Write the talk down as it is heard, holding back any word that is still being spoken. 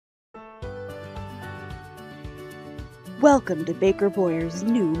Welcome to Baker Boyer's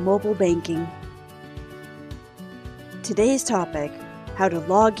new mobile banking. Today's topic, how to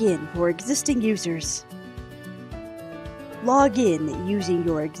log in for existing users. Log in using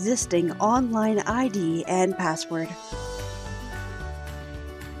your existing online ID and password.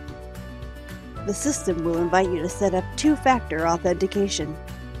 The system will invite you to set up two-factor authentication.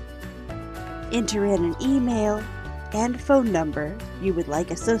 Enter in an email and phone number you would like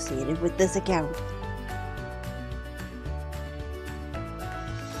associated with this account.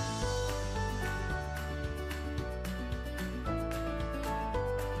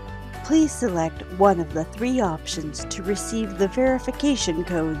 Please select one of the three options to receive the verification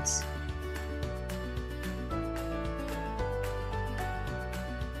codes.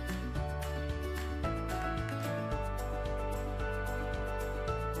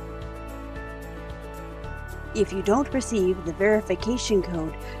 If you don't receive the verification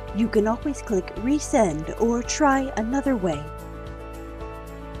code, you can always click Resend or try another way.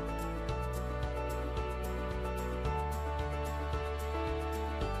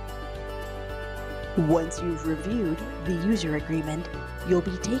 Once you've reviewed the user agreement, you'll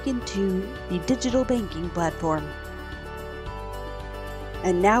be taken to the digital banking platform.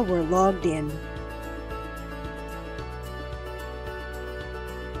 And now we're logged in.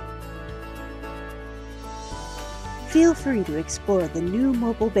 Feel free to explore the new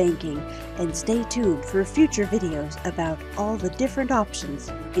mobile banking and stay tuned for future videos about all the different options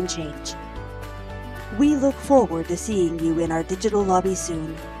you can change. We look forward to seeing you in our digital lobby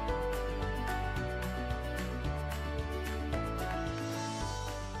soon.